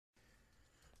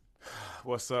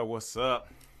What's up? What's up?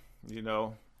 I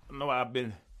know I've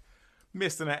been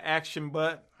missing an action,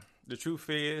 but the truth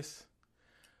is,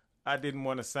 I didn't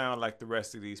want to sound like the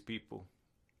rest of these people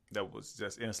that was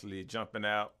just instantly jumping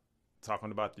out,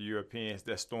 talking about the Europeans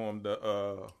that stormed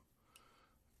the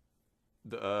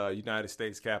United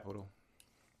States Capitol,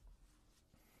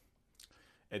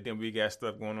 and then we got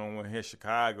stuff going on here in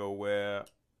Chicago where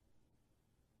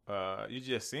you're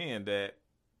just seeing that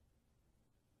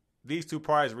these two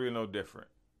parties really no different.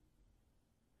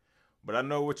 But I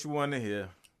know what you want to hear.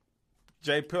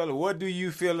 Jay Pillar, what do you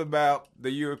feel about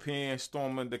the Europeans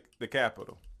storming the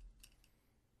Capitol?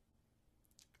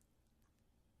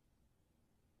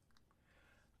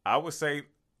 I would say,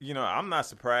 I'm not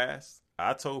surprised.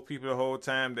 I told people the whole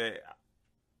time that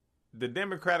the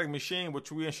Democratic machine,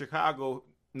 which we in Chicago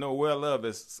know well of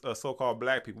as so-called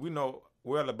black people, we know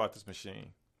well about this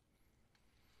machine.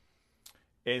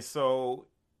 And so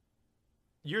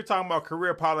you're talking about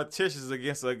career politicians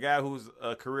against a guy who's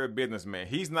a career businessman.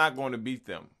 He's not going to beat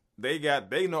them. They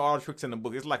know all the tricks in the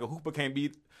book. It's like a hooper can't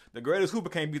beat the greatest hooper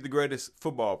can't beat the greatest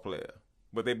football player,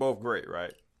 but they both great,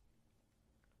 right?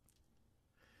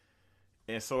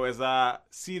 And so as I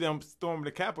see them storm the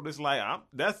Capitol, it's like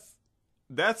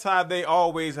that's how they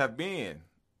always have been.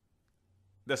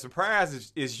 The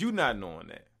surprise is you not knowing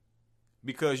that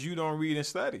because you don't read and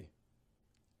study.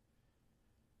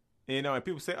 And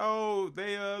people say, "Oh,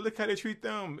 they look how they treat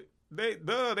them. They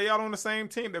all on the same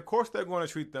team. Of course, they're going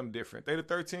to treat them different. They the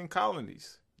 13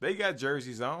 colonies. They got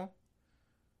jerseys on.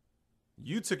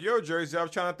 You took your jersey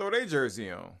off trying to throw their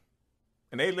jersey on,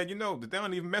 and they let you know that they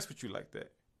don't even mess with you like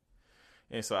that.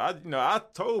 And so I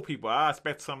told people I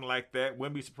expect something like that.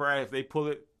 Wouldn't be surprised if they pull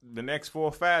it the next 4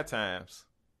 or 5 times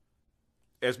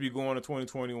as we go into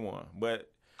 2021. But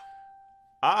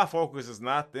our focus is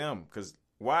not them because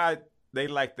why? They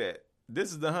like that.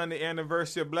 This is the 100th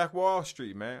anniversary of Black Wall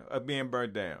Street, man, of being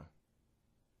burnt down.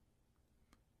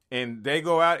 And they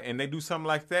go out and they do something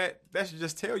like that. That should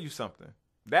just tell you something.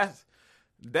 That's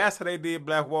how they did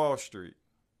Black Wall Street.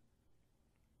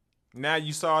 Now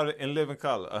you saw it in living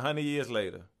color 100 years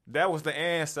later. That was the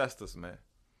ancestors, man.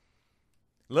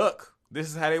 Look, this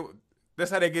is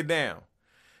how they get down.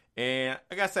 And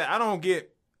like I said, I don't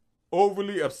get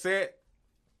overly upset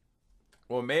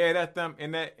or mad at them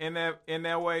in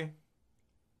that way.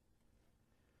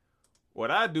 What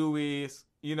I do is,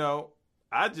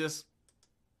 I just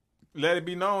let it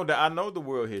be known that I know the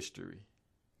world history.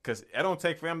 Cause it don't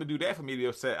take for them to do that for me to be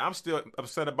upset. I'm still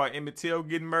upset about Emmett Till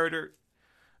getting murdered.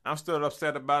 I'm still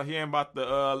upset about hearing about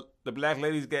the black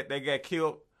ladies that got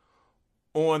killed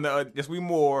on the just we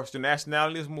Moors, the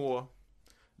nationality is Moor.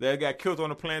 They got killed on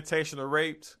the plantation or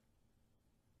raped.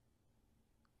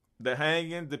 The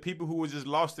hanging, the people who were just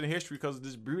lost in history because of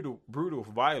this brutal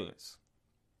violence.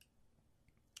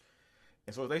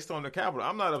 And so if they storm the Capitol,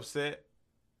 I'm not upset.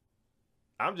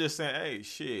 I'm just saying, hey,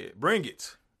 shit, bring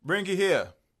it here.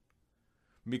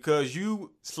 Because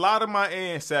you slaughtered my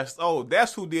ancestors. Oh,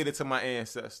 that's who did it to my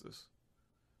ancestors.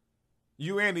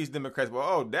 You and these Democrats,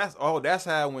 but that's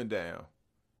how it went down.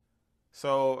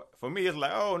 So for me, it's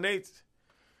like, oh, Nate,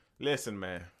 listen,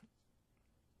 man.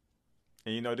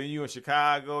 And then you in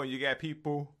Chicago and you got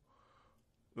people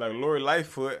like Lori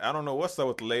Lightfoot. I don't know what's up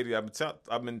with the lady. I've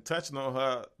been touching on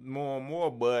her more and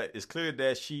more, but it's clear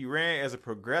that she ran as a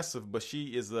progressive, but she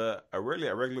is a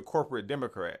regular corporate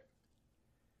Democrat.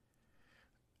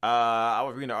 I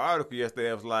was reading an article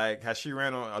yesterday. It was like how she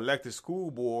ran on elected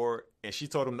school board and she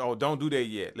told them, "Oh, don't do that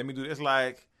yet. Let me do this."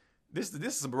 Like this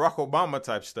is Barack Obama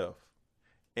type stuff.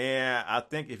 And I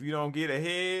think if you don't get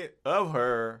ahead of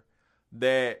her,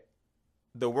 that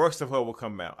the worst of her will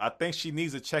come out. I think she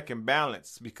needs a check and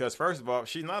balance because, first of all,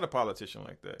 she's not a politician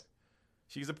like that.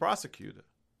 She's a prosecutor.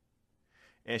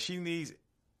 And she needs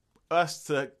us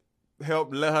to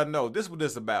help let her know this is what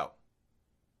this is about.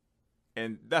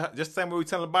 And just the same way we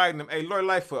telling Biden, hey, Lori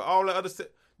Lightfoot, all the other stuff,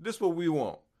 this is what we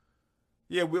want.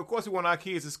 Yeah, of course we want our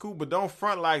kids in school, but don't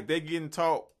front like they're getting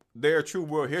taught their true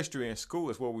world history in school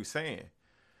is what we're saying.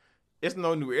 It's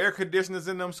no new air conditioners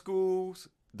in them schools.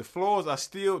 The floors are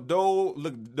still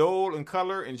look dull in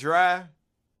color and dry.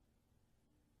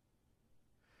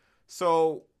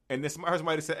 So, and then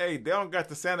somebody said, hey, they don't got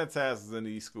the sanitizers in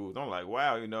these schools. I'm like,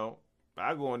 wow,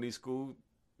 I go in these schools,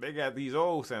 they got these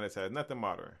old sanitizers, nothing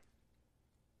modern.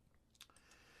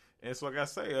 And so, like I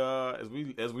say,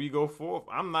 as we go forth,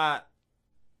 I'm not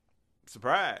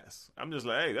surprised. I'm just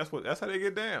like, hey, that's how they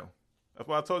get down. That's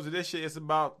why I told you this shit is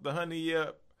about the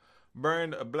 100-year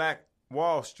burn of Black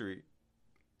Wall Street.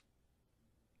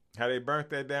 How they burnt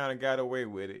that down and got away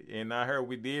with it. And I heard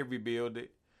we did rebuild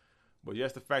it. But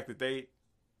just the fact that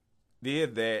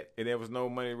did that and there was no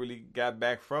money really got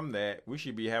back from that, we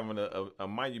should be having a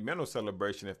monumental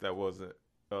celebration if that wasn't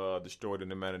destroyed in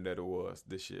the manner that it was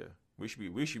this year. We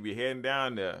should be heading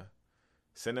down there,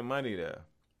 sending money there.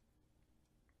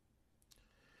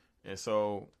 And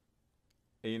so,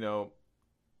 you know,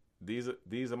 these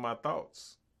are my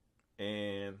thoughts.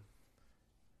 And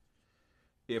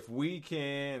if we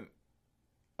can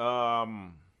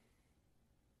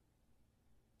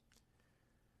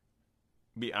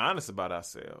be honest about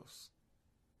ourselves,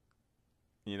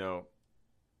 you know,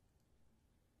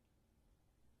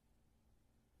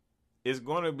 it's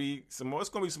gonna be some more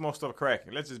stuff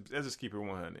cracking. Let's just keep it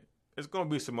 100. It's gonna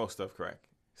be some more stuff cracking.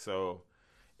 So,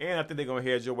 and I think they're gonna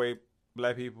head your way,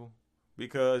 black people,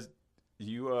 because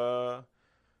you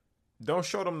don't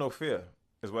show them no fear,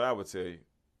 is what I would tell you.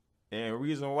 And the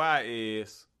reason why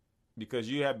is because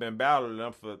you have been battling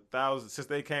them for thousands since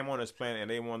they came on this planet, and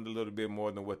they wanted a little bit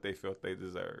more than what they felt they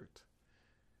deserved.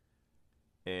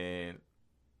 And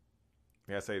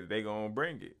like I say, they gonna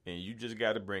bring it, and you just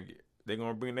gotta bring it. They're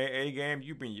gonna bring their A game,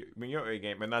 you bring your A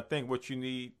game. And I think what you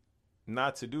need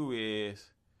not to do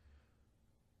is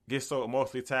get so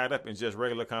emotionally tied up in just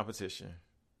regular competition.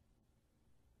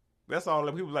 That's all.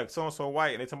 The people like so and so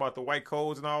white, and they talk about the white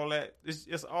codes and all that.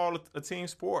 It's all a team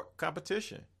sport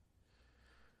competition.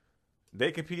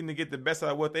 They competing to get the best out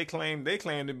of what they claim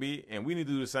to be, and we need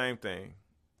to do the same thing.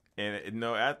 And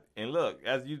and look,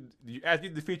 as you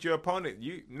defeat your opponent,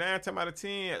 you 9 times out of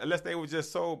 10, unless they were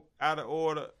just so out of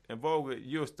order and vulgar,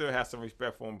 you'll still have some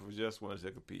respect for them for just wanting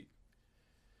to compete.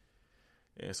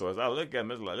 And so as I look at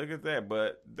them, it's like, look at that.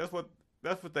 But that's what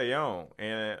they own,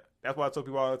 and that's why I tell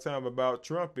people all the time about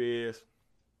Trump is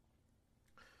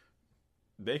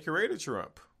they created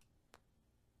Trump.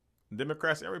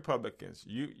 Democrats and Republicans.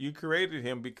 You created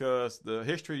him because the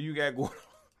history you got going on.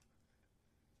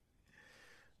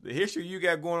 The history you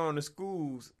got going on in the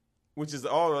schools, which is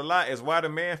all a lie, is why the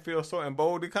man feels so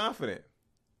emboldened and confident.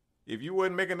 If you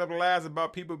wasn't making up lies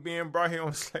about people being brought here on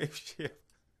a slave ship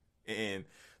and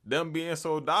them being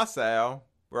so docile,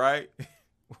 right?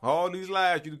 All these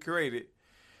lies you created,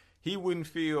 he wouldn't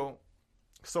feel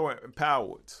so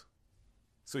empowered.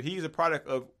 So he's a product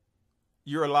of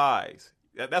your lies.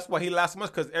 That's why he lied so much,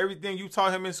 because everything you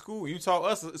taught him in school, you taught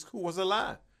us in school, was a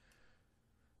lie.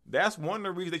 That's one of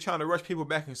the reasons they're trying to rush people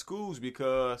back in schools,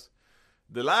 because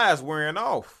the lies wearing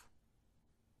off.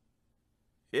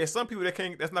 There's some people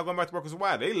that's not going back to work. Because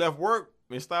why? They left work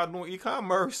and started doing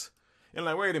e-commerce. And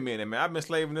like, wait a minute, man, I've been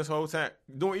slaving this whole time.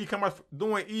 Doing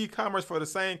e-commerce for the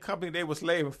same company they were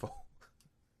slaving for.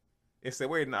 And said,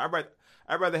 wait, no,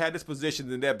 I'd rather have this position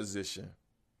than that position.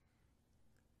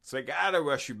 So they gotta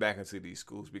rush you back into these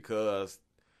schools, because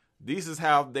this is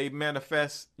how they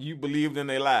manifest you believed in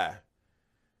their lie.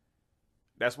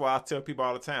 That's why I tell people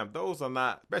all the time, those are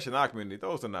not, especially in our community,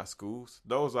 those are not schools.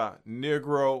 Those are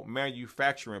Negro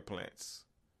manufacturing plants.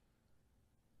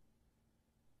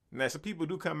 Now, some people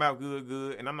do come out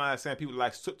good, and I'm not saying people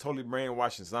like totally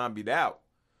brainwashed and zombied out.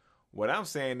 What I'm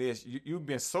saying is you've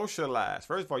been socialized.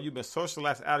 First of all, you've been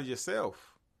socialized out of yourself.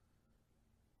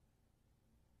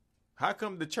 How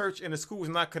come the church and the school is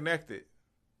not connected?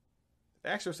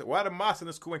 Actually, why the mosque and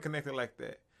the school ain't connected like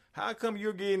that? How come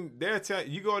you're getting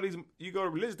you go to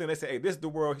religion and they say, hey, this is the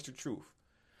world history truth.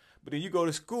 But then you go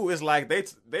to school, it's like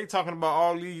they talking about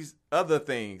all these other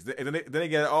things. And then they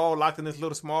get all locked in this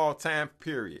little small time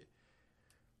period.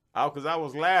 Because I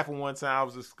was laughing one time I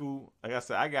was at school. Like I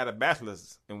said, I got a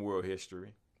bachelor's in world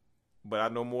history. But I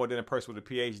know more than a person with a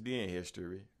PhD in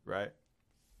history, right?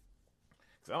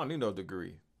 Because I don't need no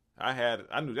degree.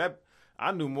 I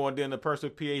knew more than a person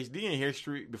with a PhD in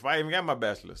history before I even got my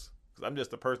bachelor's. Because I'm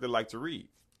just a person that like to read.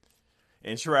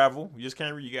 And travel. You just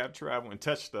can't read. You got to travel and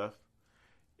touch stuff.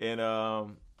 And like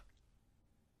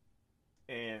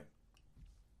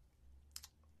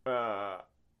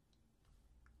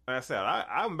I said,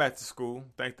 I went back to school,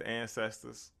 thank the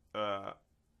ancestors. I'm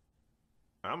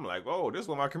like, oh, this is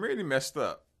where my community messed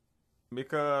up.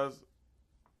 Because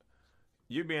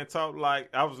you're being taught, like,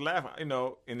 I was laughing,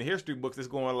 in the history books, it's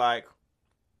going like,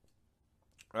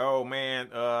 oh man,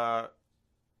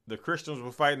 the Christians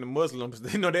were fighting the Muslims.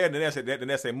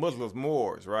 They say Muslims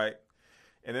Moors, right?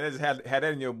 And then they just had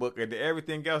that in your book, and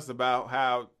everything else about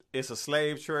how it's a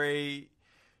slave trade.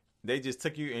 They just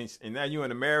took you, and now you're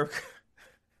in America.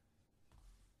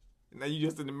 Now you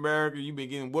just in America. You've been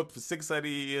getting whooped for 600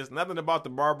 years. Nothing about the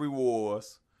Barbary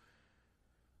Wars.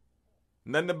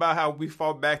 Nothing about how we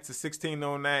fought back to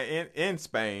 1609 in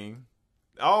Spain.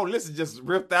 All this is just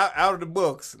ripped out of the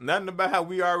books. Nothing about how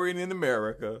we already in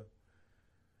America.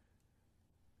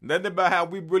 Nothing about how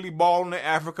we really balling in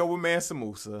Africa with Mansa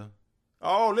Musa.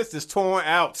 All this is torn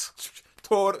out.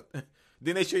 Torn.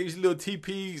 Then they show you these little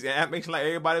TPs and it makes like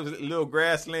everybody was little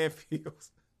grassland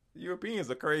fields.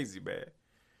 Europeans are crazy, man.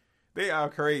 They are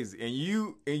crazy. And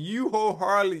you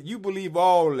wholeheartedly, you believe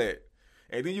all that.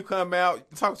 And then you come out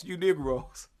and talk to you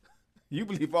Negroes. You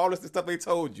believe all this stuff they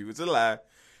told you. It's a lie.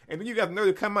 And then you got the nerve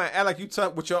to come out and act like you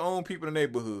talk with your own people in the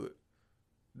neighborhood.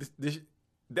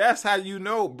 That's how you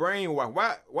know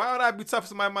brainwashed. Why would I be tough to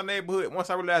somebody in my neighborhood once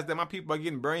I realize that my people are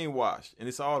getting brainwashed and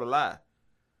it's all a lie?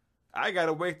 I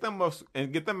gotta wake them up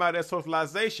and get them out of that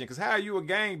socialization. Because how are you a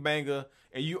gangbanger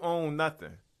and you own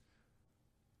nothing?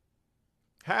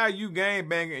 How are you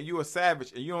gangbanger and you a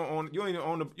savage and you don't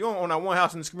own that one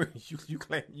house in the community you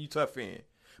claim you tough in?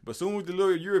 But soon as the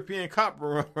little European cop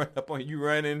run up on you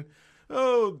running,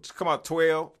 come out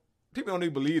 12. People don't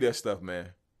even believe that stuff, man.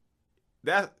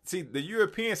 The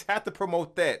Europeans have to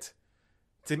promote that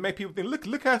to make people think,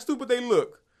 look how stupid they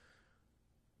look.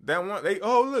 That one, they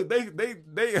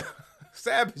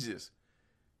savages.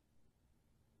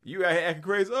 You out here acting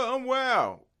crazy. Oh, I'm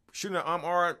wild. Shooting at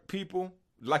unarmed people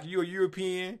like you're a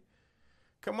European.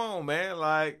 Come on, man.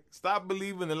 Like, stop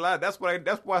believing the lie. That's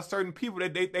why certain people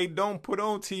they don't put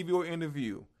on TV or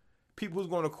interview. People who's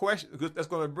going to question, that's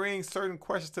going to bring certain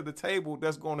questions to the table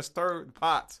that's going to stir the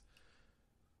pots.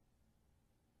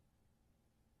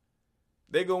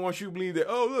 They gonna want you to believe that,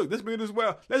 look, this man as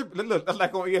well. Look, that's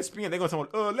like on ESPN. They're gonna tell me,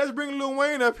 let's bring Lil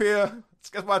Wayne up here.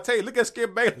 That's why I tell you, look at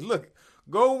Skip Bayless. Look,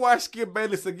 go watch Skip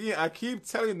Bayless again. I keep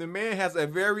telling you, the man has a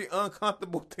very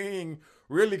uncomfortable thing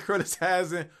really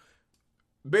criticizing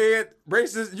bad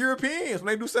racist Europeans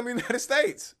when they do something in the United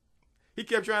States. He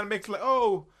kept trying to make it like,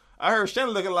 I heard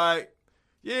Shannon looking like,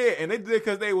 yeah, and they did it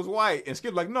because they was white. And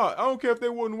Skip like, no, I don't care if they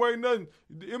wasn't white, nothing.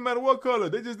 It didn't matter what color.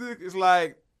 They just did it. It's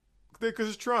like, because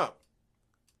it's Trump.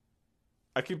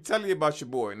 I keep telling you about your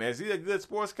boy. Now, is he a good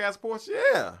sportscast?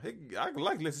 Yeah. I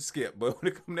like to listen to Skip. But when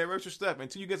it comes to that racial stuff,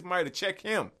 until you get somebody to check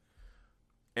him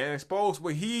and expose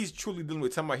what he's truly dealing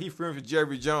with, talking about he friends with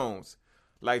Jerry Jones.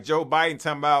 Like Joe Biden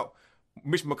talking about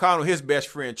Mitch McConnell, his best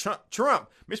friend. Trump.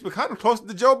 Mitch McConnell closer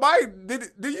to Joe Biden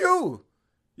than you.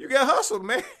 You got hustled,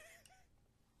 man.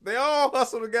 They all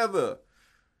hustle together.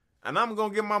 And I'm going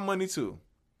to get my money too.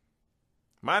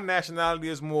 My nationality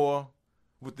is more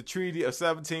with the Treaty of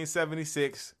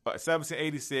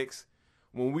 1786,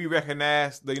 when we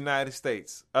recognized the United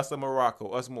States, us of Morocco,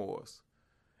 us Moors.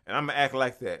 And I'm going to act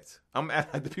like that. I'm going to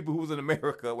act like the people who was in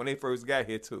America when they first got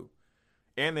here too.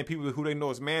 And the people who they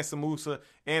know as Mansa Musa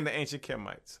and the ancient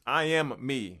Kemites. I am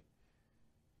me.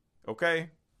 Okay?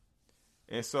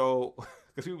 And so,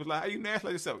 because people was like, how you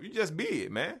national yourself? You just be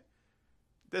it, man.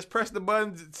 Just press the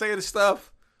button, say the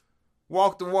stuff,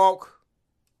 walk the walk.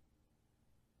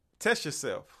 Test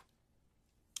yourself.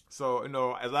 So,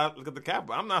 as I look at the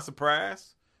Capitol, I'm not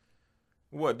surprised.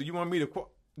 What, do you want me to quote?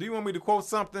 Do you want me to quote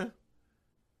something?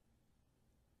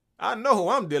 I know who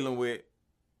I'm dealing with.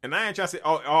 And I ain't trying to say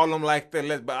all of them like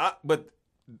that. But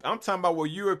I'm talking about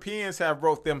what Europeans have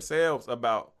wrote themselves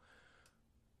about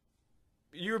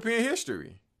European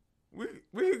history. We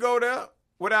could go there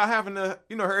without having to,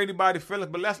 hurt anybody's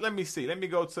feelings. But let me see. Let me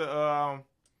go to,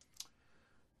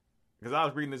 because I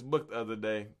was reading this book the other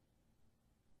day.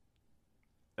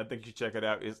 I think you check it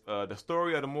out. It's The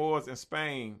Story of the Moors in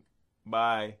Spain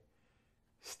by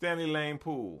Stanley Lane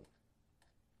Poole.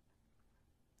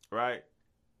 Right?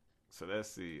 So let's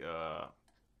see.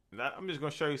 I'm just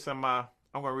going to show you I'm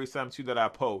going to read something to you that I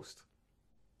post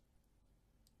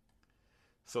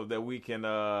so that we can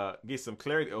get some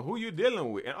clarity of who you're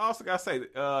dealing with. And also, got to say,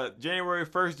 January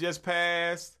 1st just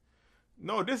passed.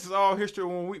 No, this is all history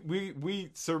when we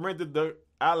surrendered the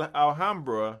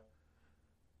Alhambra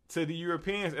to the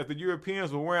Europeans as the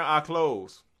Europeans were wearing our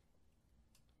clothes.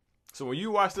 So when you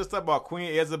watch this stuff about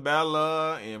Queen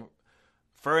Isabella and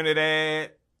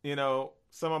Ferdinand,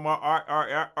 some of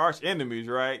my arch enemies,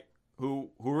 right?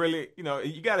 Who really,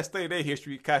 you got to study their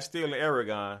history. Castile and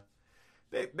Aragon,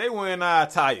 they wearing our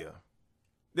attire.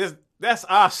 That's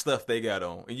our stuff they got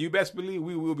on, and you best believe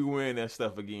we will be wearing that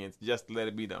stuff again, just to let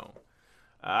it be known.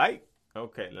 All right,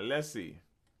 okay. Now let's see.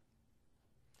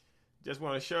 Just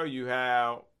want to show you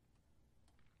how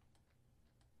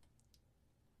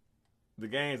the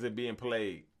games are being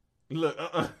played. Look,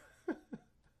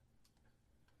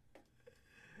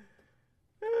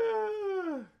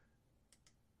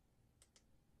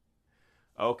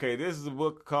 Okay, this is a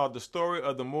book called The Story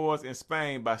of the Moors in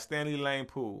Spain by Stanley Lane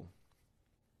Poole.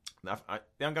 Now, I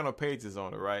don't got no pages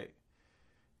on it, right?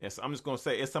 And so I'm just going to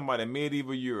say it's something about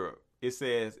medieval Europe. It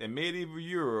says, in medieval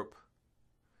Europe,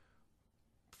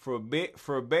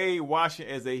 forbade washing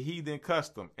as a heathen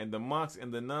custom, and the monks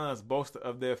and the nuns boasted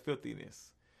of their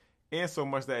filthiness. in so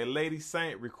much that a lady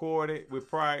saint recorded with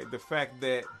pride the fact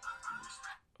that,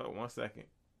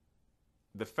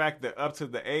 the fact that up to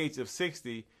the age of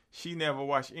 60, she never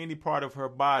washed any part of her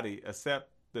body except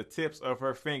the tips of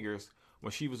her fingers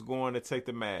when she was going to take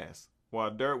the mass, while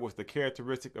dirt was the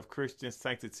characteristic of Christian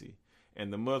sanctity,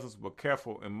 and the Muslims were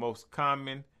careful in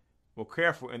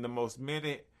the most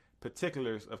minute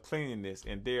particulars of cleanliness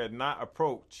and dared not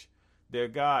approach their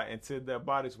God until their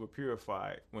bodies were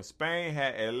purified. When Spain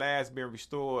had at last been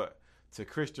restored to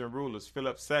Christian rulers,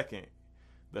 Philip II,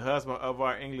 the husband of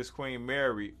our English Queen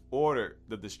Mary, ordered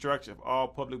the destruction of all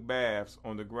public baths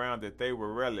on the ground that they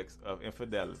were relics of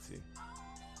infidelity.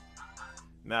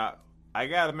 Now, I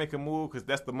gotta make a move because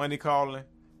that's the money calling,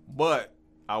 but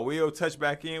I will touch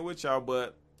back in with y'all.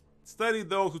 But study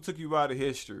those who took you out of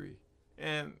history,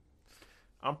 and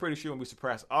I'm pretty sure you'll be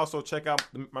surprised. Also, check out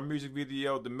my music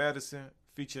video, The Medicine,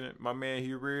 featuring my man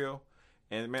He Real.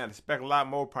 And man, expect a lot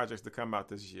more projects to come out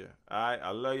this year. All right,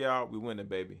 I love y'all. We winning,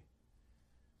 baby.